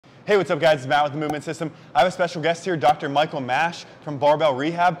Hey, what's up guys, it's Matt with the Movement System. I have a special guest here, Dr. Michael Mash from Barbell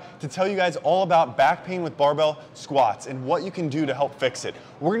Rehab, to tell you guys all about back pain with barbell squats and what you can do to help fix it.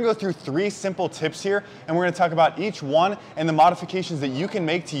 We're gonna go through 3 simple tips here, and we're gonna talk about each one and the modifications that you can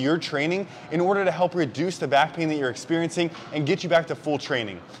make to your training in order to help reduce the back pain that you're experiencing and get you back to full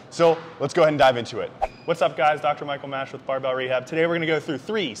training. So let's go ahead and dive into it. What's up guys, Dr. Michael Mash with Barbell Rehab. Today we're gonna go through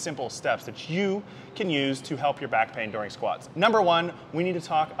 3 simple steps that you can use to help your back pain during squats. Number 1, we need to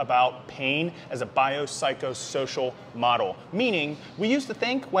talk about pain as a biopsychosocial model. Meaning, we used to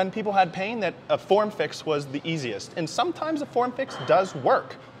think when people had pain that a form fix was the easiest. And sometimes a form fix does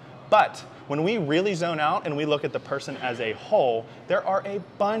work. But when we really zone out and we look at the person as a whole, there are a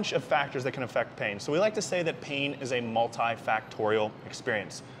bunch of factors that can affect pain. So we like to say that pain is a multifactorial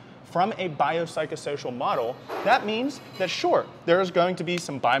experience. From a biopsychosocial model, that means that sure, there's going to be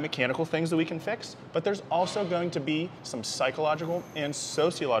some biomechanical things that we can fix, but there's also going to be some psychological and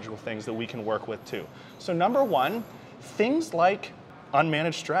sociological things that we can work with too. So number 1, things like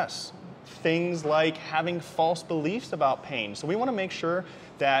unmanaged stress, things like having false beliefs about pain. So we want to make sure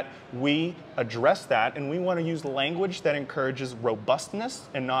that we address that, and we want to use language that encourages robustness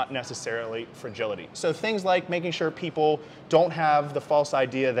and not necessarily fragility. So things like making sure people don't have the false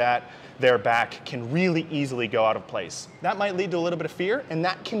idea that their back can really easily go out of place. That might lead to a little bit of fear, and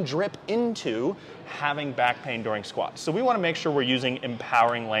that can drip into having back pain during squats. So we want to make sure we're using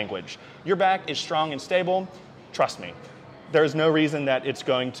empowering language. Your back is strong and stable, trust me. There's no reason that it's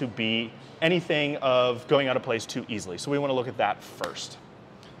going to be anything of going out of place too easily. So we want to look at that first.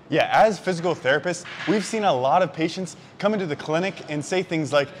 Yeah, as physical therapists, we've seen a lot of patients come into the clinic and say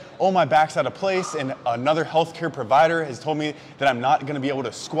things like, oh, my back's out of place, and another healthcare provider has told me that I'm not gonna be able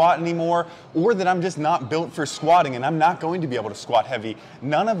to squat anymore, or that I'm just not built for squatting and I'm not going to be able to squat heavy.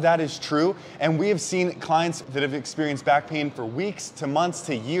 None of that is true, and we have seen clients that have experienced back pain for weeks to months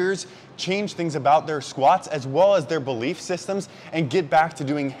to years change things about their squats as well as their belief systems and get back to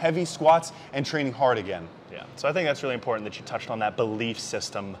doing heavy squats and training hard again. Yeah, so I think that's really important that you touched on that belief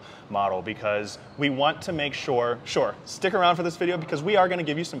system model, because we want to make sure, stick around for this video because we are going to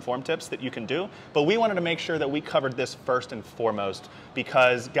give you some form tips that you can do, but we wanted to make sure that we covered this first and foremost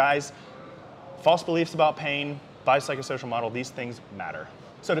because, guys, false beliefs about pain, biopsychosocial model, these things matter.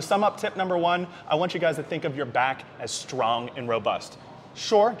 So to sum up tip number 1, I want you guys to think of your back as strong and robust.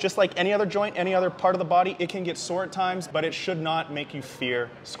 Sure, just like any other joint, any other part of the body, it can get sore at times, but it should not make you fear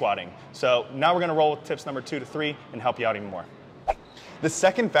squatting. So now we're gonna roll with tips number 2 to 3 and help you out even more. The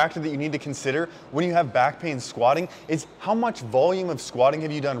second factor that you need to consider when you have back pain squatting is how much volume of squatting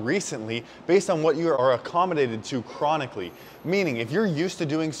have you done recently based on what you are accommodated to chronically. Meaning, if you're used to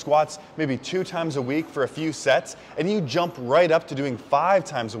doing squats maybe 2 times a week for a few sets, and you jump right up to doing 5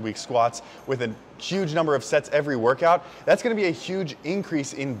 times a week squats with a huge number of sets every workout, that's gonna be a huge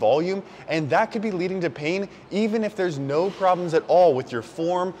increase in volume, and that could be leading to pain even if there's no problems at all with your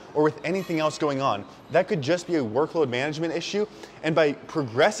form or with anything else going on. That could just be a workload management issue, and by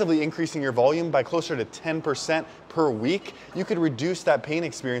progressively increasing your volume by closer to 10% per week, you could reduce that pain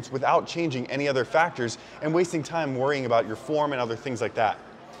experience without changing any other factors and wasting time worrying about your form and other things like that.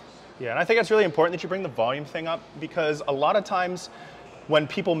 Yeah, and I think it's really important that you bring the volume thing up because a lot of times when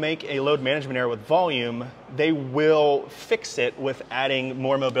people make a load management error with volume, they will fix it with adding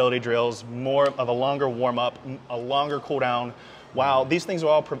more mobility drills, more of a longer warm up, a longer cool down. While these things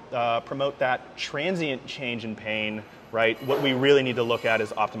will all promote that transient change in pain, right? What we really need to look at is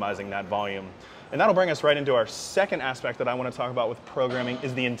optimizing that volume. And that'll bring us right into our second aspect that I want to talk about with programming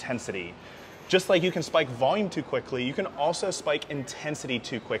is the intensity. Just like you can spike volume too quickly, you can also spike intensity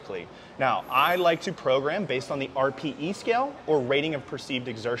too quickly. Now, I like to program based on the RPE scale or rating of perceived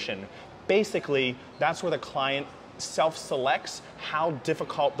exertion. Basically, that's where the client self-selects how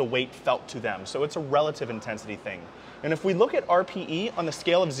difficult the weight felt to them. So it's a relative intensity thing. And if we look at RPE on the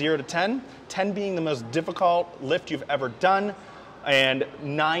scale of 0 to 10, 10 being the most difficult lift you've ever done, and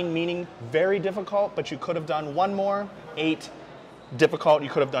 9 meaning very difficult, but you could have done 1 more, 8 difficult, you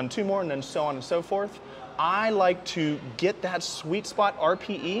could have done 2 more, and then so on and so forth. I like to get that sweet spot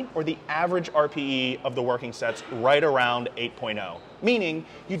RPE or the average RPE of the working sets right around 8.0. Meaning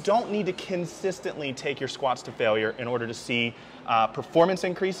you don't need to consistently take your squats to failure in order to see performance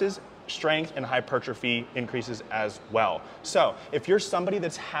increases, strength and hypertrophy increases as well. So if you're somebody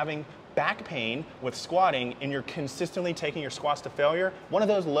that's having back pain with squatting and you're consistently taking your squats to failure, one of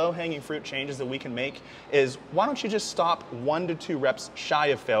those low-hanging fruit changes that we can make is why don't you just stop 1 to 2 reps shy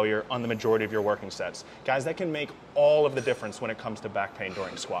of failure on the majority of your working sets. Guys, that can make all of the difference when it comes to back pain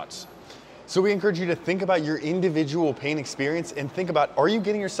during squats. So we encourage you to think about your individual pain experience and think about, are you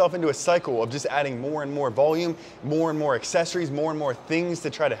getting yourself into a cycle of just adding more and more volume, more and more accessories, more and more things to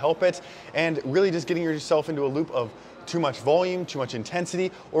try to help it, and really just getting yourself into a loop of too much volume, too much intensity,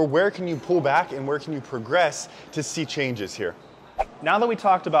 or where can you pull back and where can you progress to see changes here? Now that we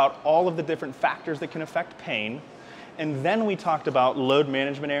talked about all of the different factors that can affect pain, and then we talked about load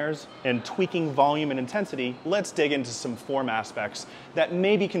management errors and tweaking volume and intensity, let's dig into some form aspects that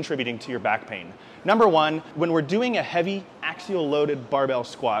may be contributing to your back pain. Number one, when we're doing a heavy axial loaded barbell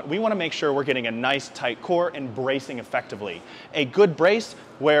squat, we want to make sure we're getting a nice tight core and bracing effectively. A good brace,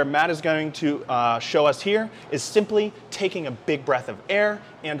 where Matt is going to show us here, is simply taking a big breath of air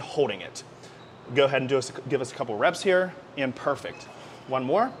and holding it. Go ahead and give us a couple reps here, and perfect. One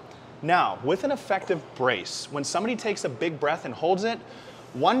more. Now, with an effective brace, when somebody takes a big breath and holds it,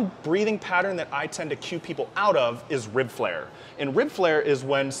 one breathing pattern that I tend to cue people out of is rib flare. And rib flare is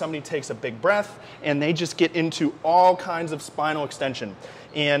when somebody takes a big breath and they just get into all kinds of spinal extension.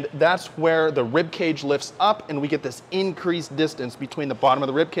 And that's where the rib cage lifts up and we get this increased distance between the bottom of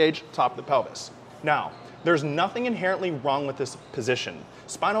the rib cage, top of the pelvis. Now, there's nothing inherently wrong with this position.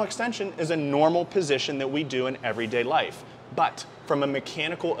 Spinal extension is a normal position that we do in everyday life. But from a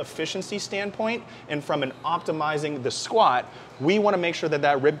mechanical efficiency standpoint and from an optimizing the squat, we want to make sure that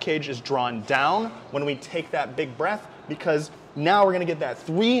that rib cage is drawn down when we take that big breath, because now we're going to get that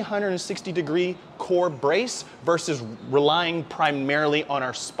 360-degree core brace versus relying primarily on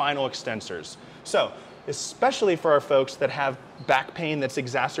our spinal extensors. So, especially for our folks that have back pain that's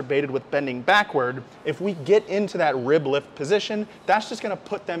exacerbated with bending backward, if we get into that rib lift position, that's just going to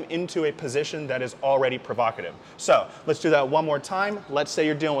put them into a position that is already provocative. So let's do that one more time. Let's say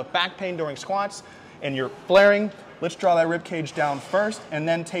you're dealing with back pain during squats and you're flaring. Let's draw that rib cage down first and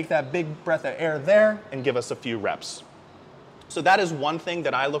then take that big breath of air there and give us a few reps. So that is one thing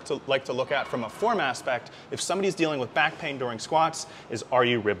that I like to look at from a form aspect if somebody's dealing with back pain during squats, is are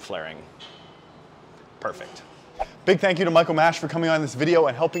you rib flaring? Perfect. Big thank you to Michael Mash for coming on this video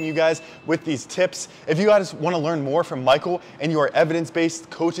and helping you guys with these tips. If you guys want to learn more from Michael and you are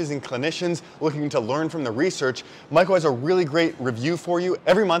evidence-based coaches and clinicians looking to learn from the research, Michael has a really great review for you.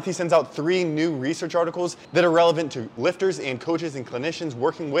 Every month he sends out 3 new research articles that are relevant to lifters and coaches and clinicians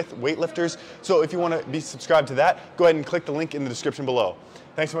working with weightlifters. So if you want to be subscribed to that, go ahead and click the link in the description below.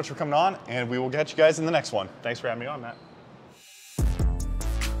 Thanks so much for coming on, and we will catch you guys in the next one. Thanks for having me on, Matt.